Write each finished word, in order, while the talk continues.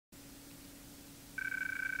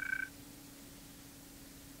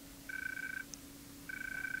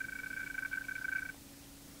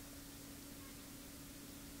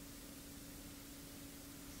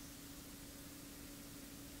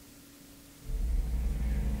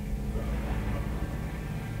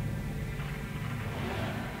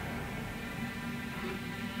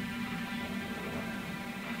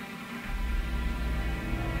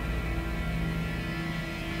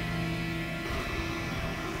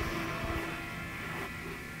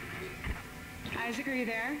Isaac, are you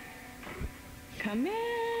there? Come in,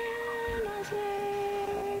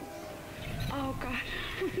 Isaac. Oh, God.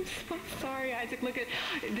 I'm so sorry, Isaac. Look at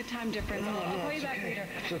the time difference. I'll call you back later.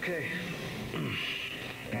 It's okay.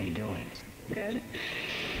 How you doing? Good.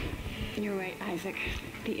 You're right, Isaac.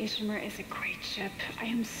 The Ishimura is a great ship. I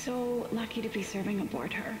am so lucky to be serving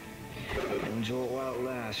aboard her. Enjoy it while it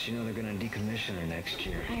lasts. You know they're gonna decommission her next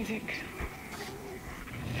year. Isaac,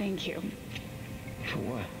 thank you. For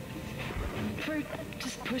what? For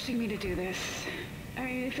just pushing me to do this. I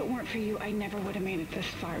mean, if it weren't for you, I never would have made it this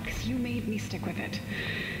far, because you made me stick with it.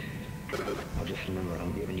 I'll just remember,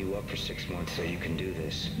 I'm giving you up for 6 months so you can do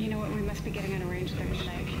this. You know what? We must be getting on a range third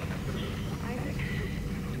leg. Isaac.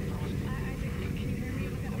 Isaac, can you hear me?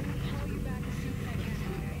 I'm gonna call you back as soon as I can,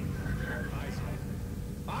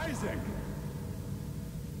 okay? Isaac!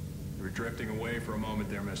 You were drifting away for a moment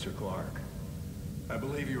there, Mr. Clark. I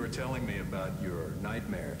believe you were telling me about your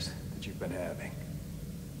nightmares that you've been having.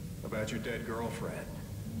 About your dead girlfriend.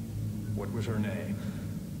 What was her name?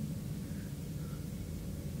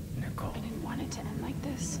 Nicole. I didn't want it to end like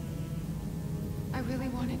this. I really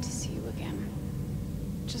wanted to see you again.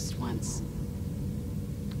 Just once.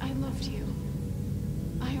 I loved you.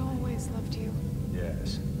 I always loved you.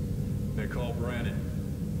 Yes. Nicole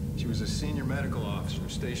Brennan. She was a senior medical officer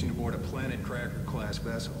stationed aboard a Planet Cracker-class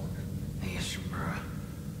vessel. Hey, Ishimura.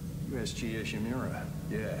 USG Ishimura,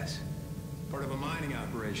 yes. Part of a mining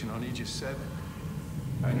operation on Aegis 7.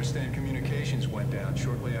 I understand communications went down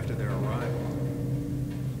shortly after their arrival.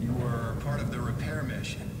 You were part of the repair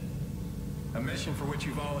mission. A mission for which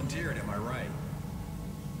you volunteered, am I right?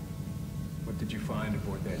 What did you find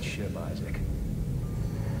aboard that ship, Isaac?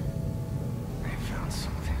 I found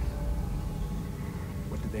something.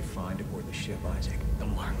 What did they find aboard the ship, Isaac? The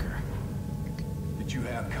marker. Did you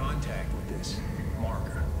have contact with this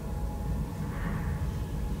marker?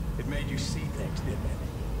 It made you see things, didn't it?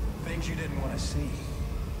 Things you didn't want to see.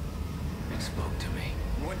 It spoke to me.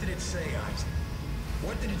 What did it say, Isaac?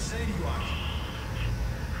 What did it say to you, Isaac?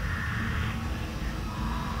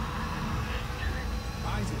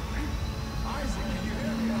 Isaac! Isaac, can you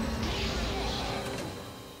hear me?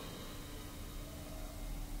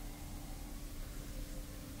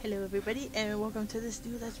 Hello everybody, and welcome to this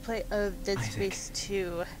new Let's Play of Dead Isaac. Space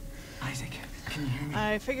 2. Isaac, can you hear me?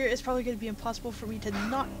 I figure it's probably going to be impossible for me to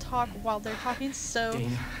not talk while they're talking, so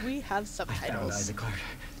Dana, we have I found subtitles. Isaac Clark.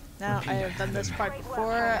 Now, Repeat, I have done this part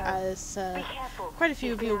before, as quite a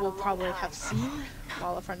few of you will probably have seen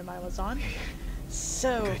while a friend of mine was on.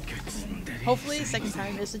 So, Good. Daddy, hopefully steady, second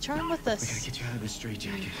steady. time is the charm with We gotta us. get you out of this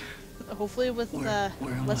straitjacket. Hopefully with Where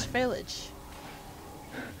am less I? failage.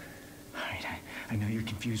 Alright, I know you're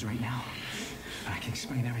confused right now. I can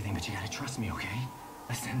explain everything, but you gotta trust me, okay?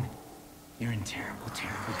 Listen, you're in terrible danger.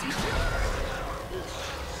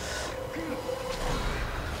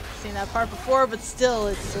 Seen that part before, but still,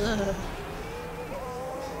 it's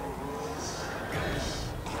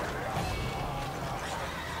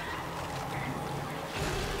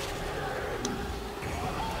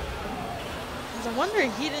I wonder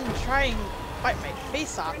he didn't try and bite my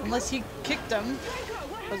face off unless he kicked him.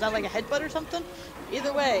 Was that like a headbutt or something?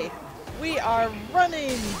 Either way, we are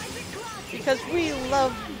running because we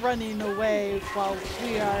love running away while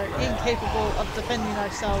we are incapable of defending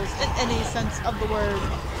ourselves in any sense of the word.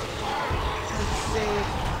 Let's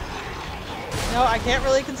see. No, I can't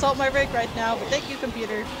really consult my rig right now, but thank you,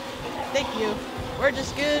 computer. Thank you. We're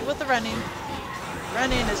just good with the running.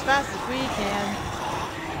 Running as fast as we can.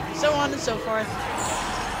 So on and so forth.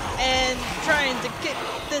 And trying to get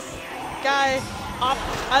this guy off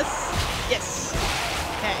us. Yes.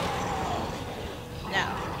 Okay.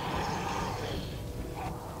 Now.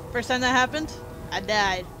 First time that happened, I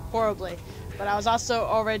died horribly. But I was also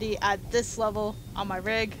already at this level on my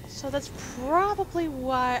rig, so that's probably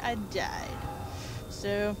why I died.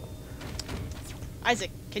 So,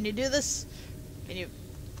 Isaac, can you do this? Can you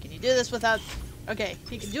do this without... Okay,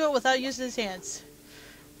 he can do it without using his hands.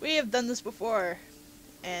 We have done this before,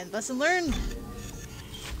 and lesson learned.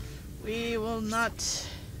 We will not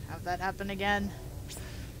have that happen again.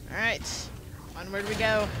 Alright, onward we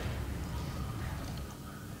go.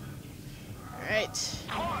 Alright.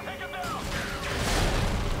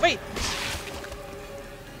 Wait!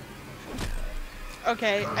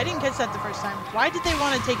 Okay, I didn't catch that the first time. Why did they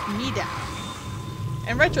want to take me down?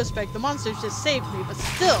 In retrospect, the monsters just saved me, but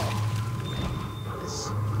still. It's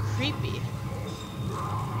creepy.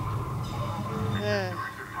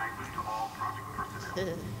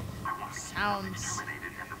 Sounds.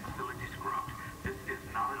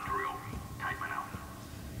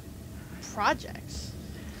 Projects.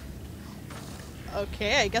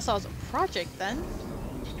 Okay, I guess I was a project then.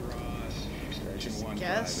 Mr. Ross, Section Just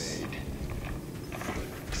 158.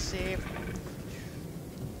 Let's see.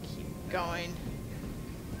 Keep going.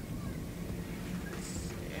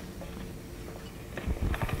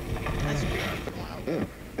 Let's see. Wow.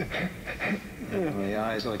 The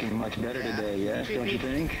eye's looking much better today, yes, don't you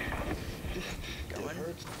think? Going.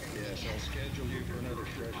 Yes, I'll schedule you for another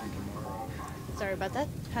session tomorrow. Sorry about that.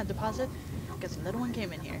 Had to pause it because the little one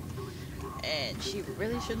came in here. And she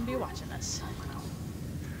really shouldn't be watching us.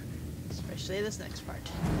 Especially this next part.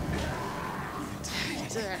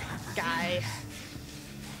 It's a guy.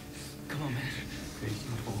 Come on, man.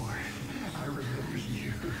 Station 4. I remember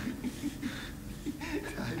you.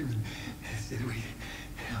 Tideman said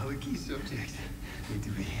all the key subjects need to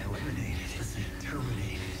be eliminated,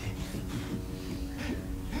 terminated.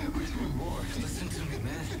 Which one more? Listen to me,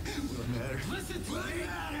 man. What matters? Listen to me.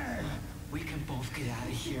 We can both get out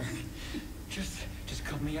of here. Just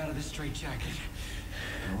cut me out of this straitjacket.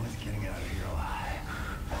 No one's getting out of here alive.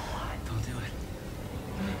 Don't do it.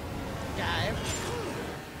 Guy.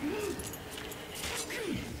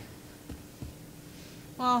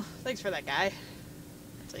 Well, thanks for that guy.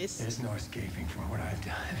 At least. There's no escaping from what I've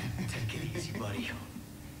done. Take it easy, buddy.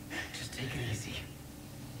 Just take it easy.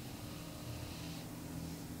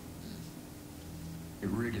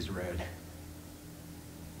 Your rig is red.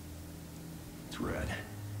 It's red.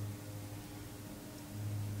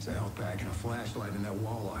 There's a health pack and a flashlight in that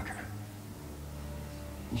wall locker.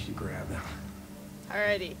 You should grab them.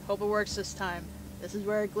 Alrighty. Hope it works this time. This is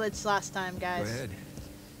where it glitched last time, guys. Go ahead.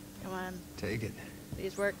 Come on. Take it.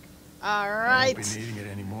 Please work. I Alright. won't be needing it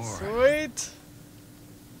anymore. Sweet.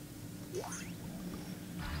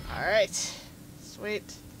 Alright.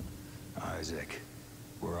 Sweet. Isaac,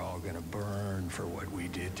 we're all gonna burn for what we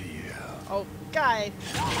did to you. Oh, guy.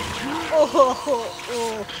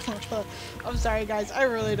 Oh. I'm sorry, guys. I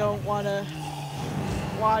really don't want to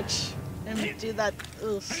watch him do that.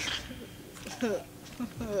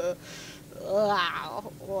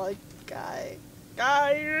 Wow. What, guy?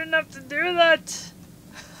 Guy, you didn't have to do that.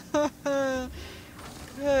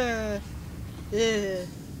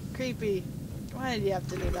 Creepy. Why did you have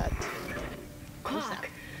to do that? Clark.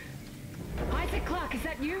 Isaac Clark, is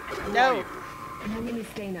that you? No. My name is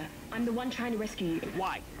Dana. I'm the one trying to rescue you.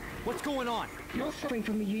 Why? What's going on? You're suffering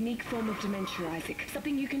from a unique form of dementia, Isaac.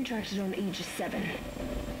 Something you contracted on Aegis 7.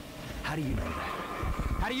 How do you know that?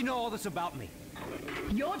 How do you know all this about me?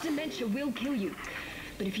 Your dementia will kill you.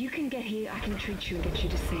 But if you can get here, I can treat you and get you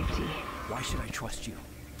to safety. Why should I trust you?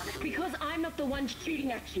 Because I'm not the one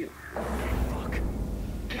shooting at you. Fuck.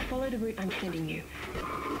 Just follow the route I'm sending you.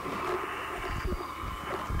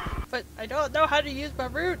 But I don't know how to use my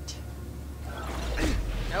route.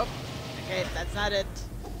 Nope. Okay, that's not it.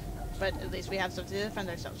 But at least we have something to defend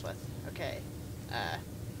ourselves with. Okay.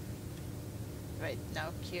 Wait,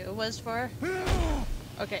 no. Q was for...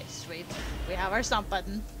 Okay, sweet. We have our stomp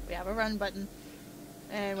button. We have a run button.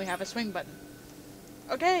 And we have a swing button.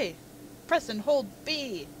 Okay. Press and hold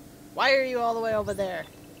B. Why are you all the way over there?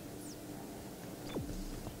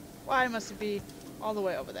 Why must it be all the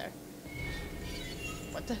way over there?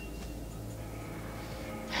 What the...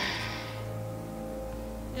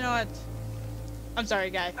 You know what? I'm sorry,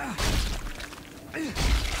 guy.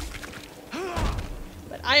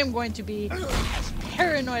 But I am going to be as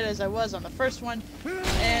paranoid as I was on the first one,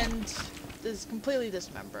 and just completely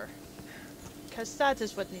dismember. Because that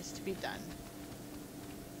is what needs to be done.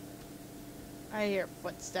 I hear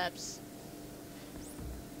footsteps.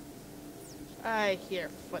 I hear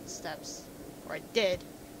footsteps. Or I did.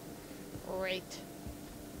 Great.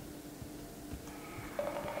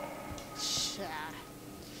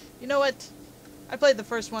 You know what? I played the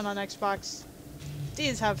first one on Xbox.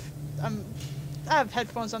 These have I have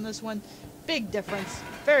headphones on this one. Big difference.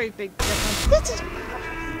 Very big difference.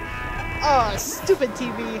 Oh, stupid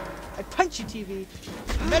TV. I punch you, TV.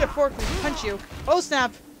 I metaphorically punch you. Oh,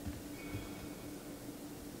 snap.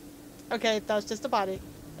 Okay, that was just a body.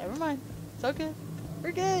 Never mind. It's okay.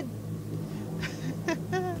 We're good.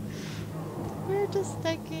 We're just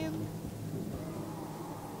taking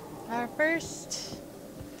our first.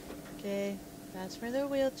 Okay, that's where the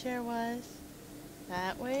wheelchair was.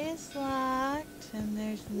 That way is locked, and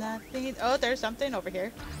there's nothing. Oh, there's something over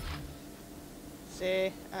here.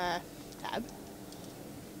 See, tab.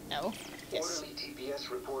 No. Yes. Orderly TPS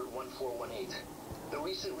report 1418. The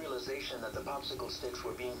recent realization that the popsicle sticks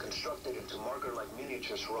were being constructed into marker-like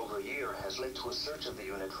miniatures for over a year has led to a search of the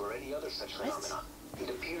unit for any other such phenomenon. It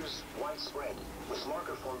appears widespread, with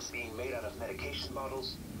marker forms being made out of medication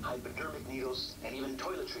bottles, hypodermic needles, and even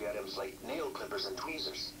toiletry items like nail clippers and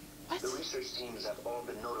tweezers. What? The research teams have all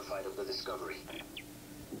been notified of the discovery.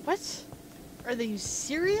 What? Are they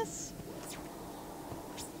serious?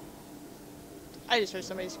 I just heard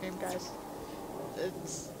somebody scream, guys.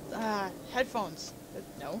 It's, headphones.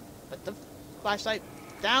 No. Put the flashlight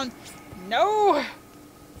down. No!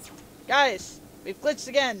 Guys, we've glitched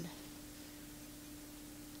again.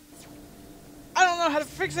 I don't know how to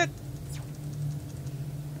fix it.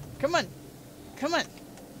 Come on. Come on.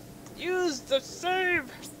 Use the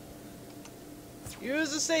save.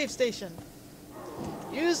 Use the save station.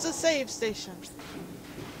 Use the save station.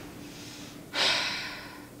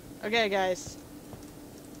 Okay, guys.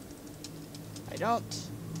 I don't.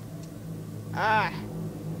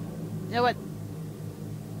 You know what?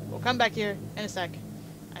 We'll come back here in a sec.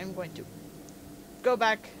 I'm going to go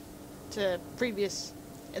back to previous,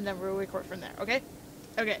 and then we'll record from there. Okay?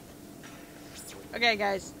 Okay. Okay,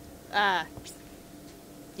 guys.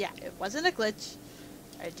 Yeah, it wasn't a glitch.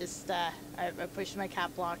 I just, I pushed my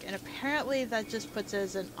cap lock, and apparently that just puts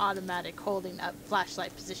us in automatic holding up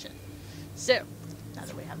flashlight position. So, now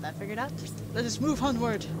that we have that figured out, let us move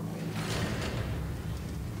onward.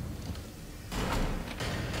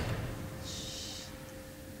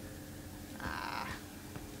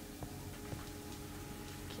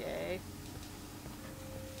 Okay.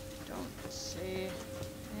 Don't see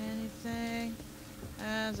anything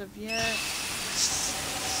as of yet.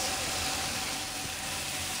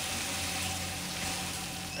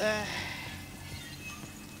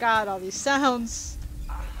 God, all these sounds.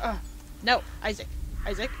 No, Isaac.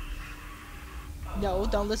 Isaac. No,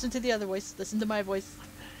 don't listen to the other voice. Listen to my voice.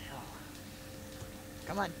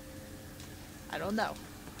 Come on. I don't know.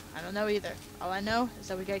 I don't know either. All I know is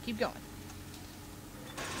that we gotta keep going.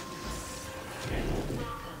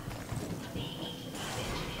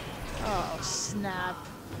 Oh, snap.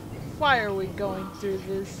 Why are we going through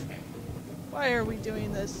this? Why are we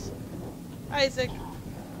doing this? Isaac.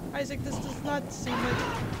 Isaac, this does not seem like...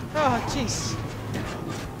 Oh, jeez.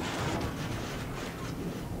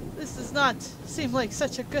 This does not seem like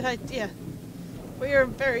such a good idea. We are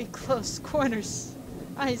in very close corners.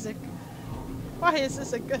 Isaac. Why is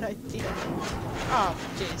this a good idea? Oh,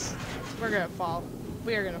 jeez. We're gonna fall.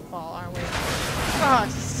 We are gonna fall, aren't we? Oh,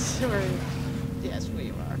 yes,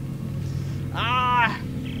 we are.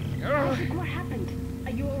 Isaac, what happened?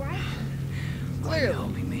 Are you alright? Clearly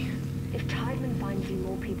helping me. If Tideman finds you,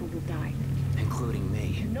 more people will die. Including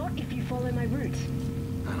me. Not if you follow my route.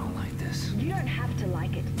 I don't like this. You don't have to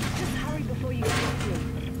like it. Just hurry before you get through.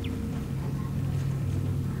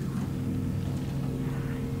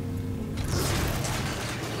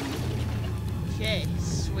 Okay,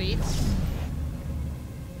 sweet.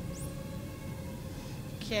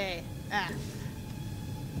 Okay, F.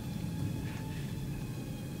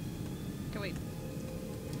 Can we...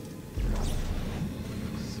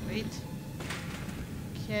 Sweet.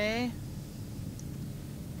 Okay.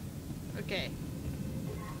 Okay.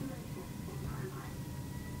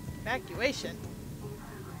 Evacuation?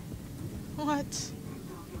 What?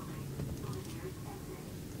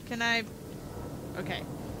 Can I... Okay.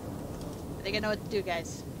 I think I know what to do,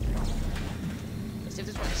 guys. Let's see if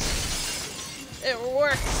this works. It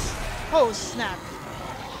works! Oh, snap.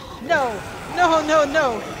 No! No, no,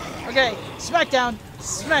 no! Okay, Smackdown!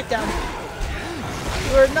 Smackdown!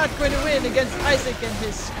 We're not going to win against Isaac and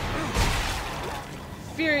his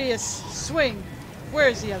furious swing.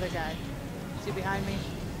 Where's the other guy? Is he behind me?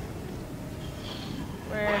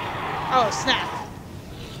 Where? Oh, snap!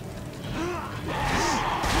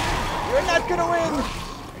 We're not gonna win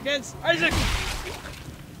against Isaac!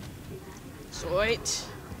 Sweet.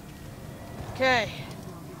 Okay.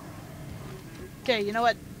 Okay, you know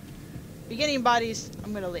what? Beginning bodies,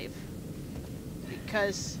 I'm gonna leave.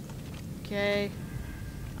 Because, okay,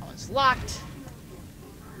 that one's locked.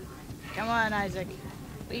 Come on, Isaac.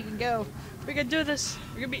 We can go. We can do this.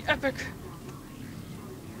 We're gonna be epic.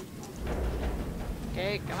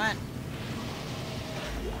 Okay, come on.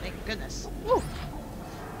 Thank goodness. Woo!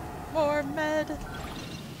 More med.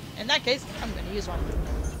 In that case, I'm gonna use one.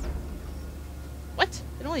 What?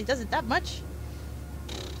 It only does it that much?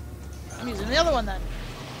 I'm using the other one then.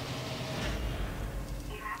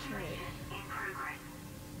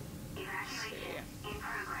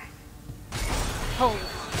 Oh.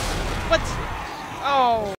 What? Oh.